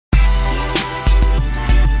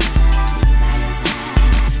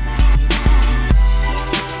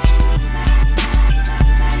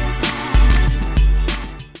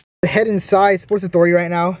head inside Sports Authority right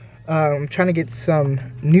now. I'm trying to get some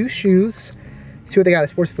new shoes, see what they got at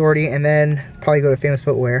Sports Authority, and then probably go to Famous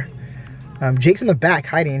Footwear. Jake's in the back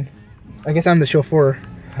hiding. I guess I'm the chauffeur.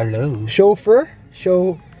 Hello. Chauffeur?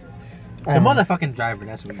 The motherfucking driver,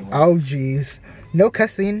 that's what you want. Oh, jeez. No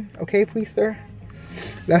cussing, okay, please, sir?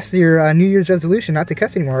 That's your New Year's resolution, not to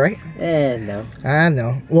cuss anymore, right? No. I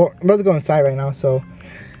know. Well, I'm about to go inside right now, so...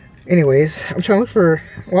 Anyways, I'm trying to look for...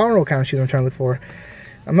 Well, I don't know what kind of shoes I'm trying to look for.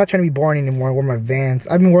 I'm not trying to be boring anymore. I wear my Vans.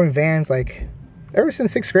 I've been wearing Vans, like, ever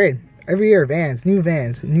since 6th grade. Every year, Vans,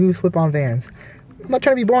 new slip-on Vans. I'm not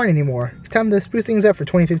trying to be boring anymore. It's time to spruce things up for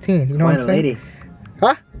 2015. You know what I'm saying? Find a lady.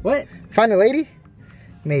 Huh? What? Find a lady?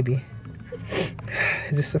 Maybe.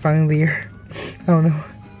 Is this the final of the year? I don't know.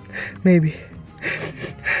 Maybe.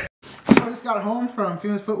 So I just got home from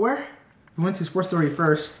Famous Footwear. We went to Sports Authority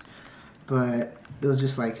first, but it was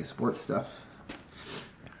just like sports stuff.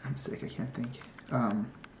 I'm sick, I can't think.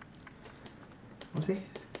 What's it?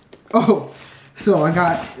 Oh, so I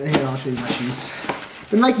got, here, I'll show you my shoes.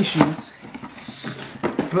 The Nike shoes,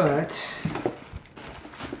 but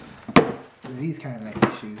these kind of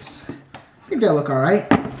Nike shoes. I think they look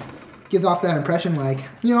alright. Gives off that impression like,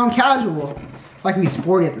 you know, I'm casual. Like we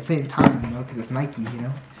sporty at the same time, you know, because it's Nike, you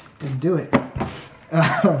know. Just do it.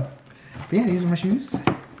 But yeah, these are my shoes.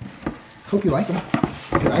 Hope you like them.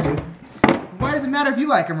 Because I do. Why does it matter if you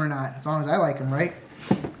like them or not? As long as I like them, right?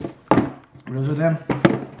 Those are them.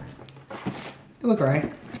 They look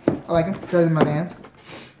alright. I like them. Better than my Vans.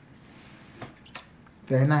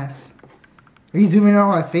 Very nice. Are you zooming in on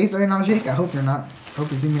my face right now, Jake? I hope you're not. I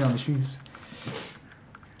hope you're zooming in on the shoes.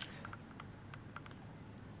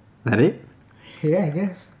 That it? Yeah, I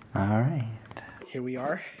guess. Alright. Here we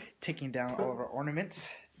are, taking down all of our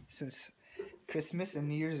ornaments since Christmas and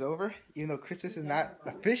New Year's over. Even though Christmas is not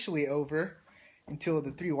officially over until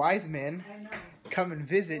the 3 wise men come and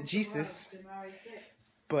visit Jesus.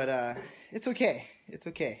 But it's okay. It's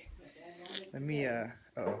okay. Let me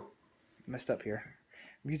uh-oh. Messed up here.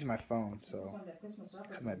 I'm using my phone, so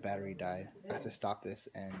because my battery died. I have to stop this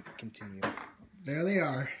and continue. There they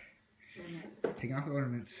are. Taking off the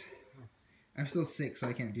ornaments. I'm still sick, so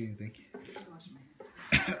I can't do anything.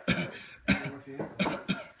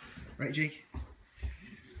 Right, Jake?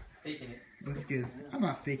 Faking it. That's good. I'm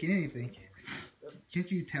not faking anything.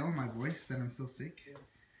 Can't you tell in my voice that I'm still sick?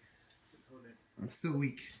 I'm still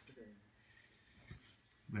weak.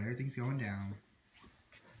 But everything's going down.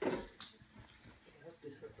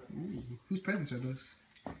 Ooh, whose presents are those?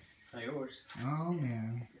 Not yours. Oh,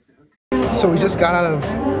 man. So we just got out of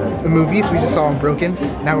the movies. We just saw them Broken.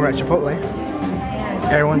 Now we're at Chipotle.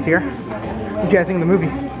 Everyone's here. What do you guys think of the movie?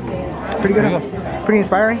 Pretty good, huh? Pretty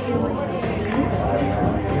inspiring.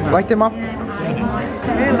 Liked it, Mom? I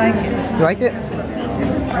really like it. You liked it?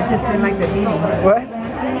 I just didn't like the beatings. What?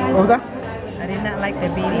 What was that? I did not like the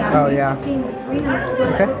beatings. Oh, yeah.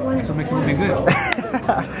 Okay. That's what makes the movie good.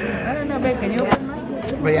 I don't know, babe. Can you open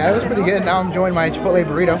mine? But yeah, it was pretty good. Now I'm enjoying my Chipotle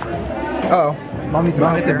burrito. Uh oh. Mom needs to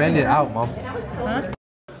have to bend it out, Mom. Huh?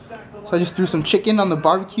 So I just threw some chicken on the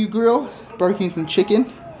barbecue grill. Barbecuing some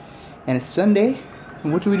chicken. And it's Sunday.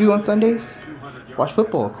 And what do we do on Sundays? Watch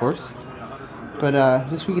football, of course. But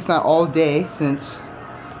this week it's not all day since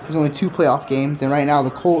there's only 2 playoff games. And right now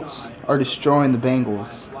the Colts are destroying the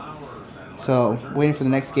Bengals. So waiting for the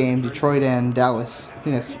next game, Detroit and Dallas. I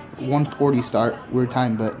think that's 1:40 start, weird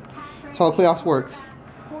time, but that's how the playoffs work.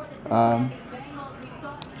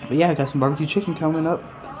 But yeah, I got some barbecue chicken coming up.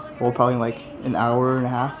 Well, probably like an hour and a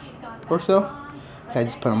half or so. I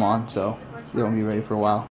just put them on, so they won't be ready for a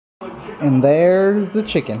while. And there's the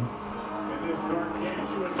chicken.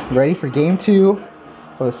 Ready for game 2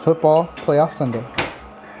 of this football playoff Sunday.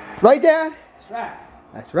 Right, Dad? That's right.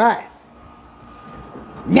 That's right.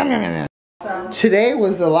 Yum, yum, yum, yum. Today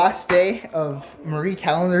was the last day of Marie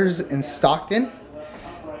Callender's in Stockton.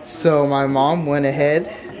 So my mom went ahead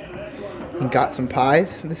and got some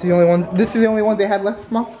pies. This is the only ones they had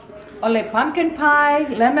left, Mom? Only pumpkin pie,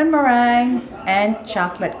 lemon meringue, and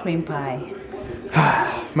chocolate cream pie.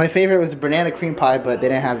 My favorite was banana cream pie, but they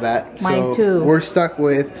didn't have that. Mine so too. We're stuck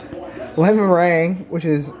with lemon meringue, which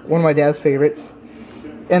is one of my dad's favorites,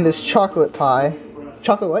 and this chocolate pie.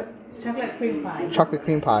 Chocolate what? Chocolate cream pie. Chocolate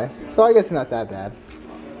cream pie. So I guess it's not that bad.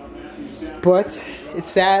 But it's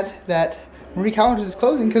sad that Marie Callender's is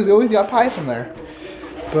closing because we always got pies from there.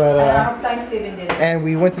 But Thanksgiving dinner. and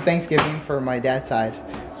we went to Thanksgiving for my dad's side.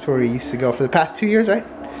 That's where we used to go for the past 2 years, right?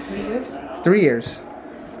 3 years? 3 years.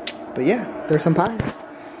 But yeah, there's some pies.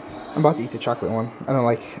 I'm about to eat the chocolate one. I don't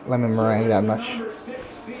like lemon meringue that much.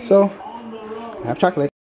 So, I have chocolate.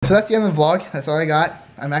 So that's the end of the vlog. That's all I got.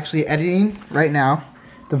 I'm actually editing right now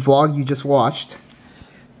the vlog you just watched.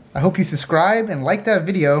 I hope you subscribe and like that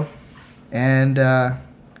video. And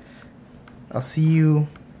I'll see you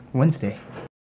Wednesday.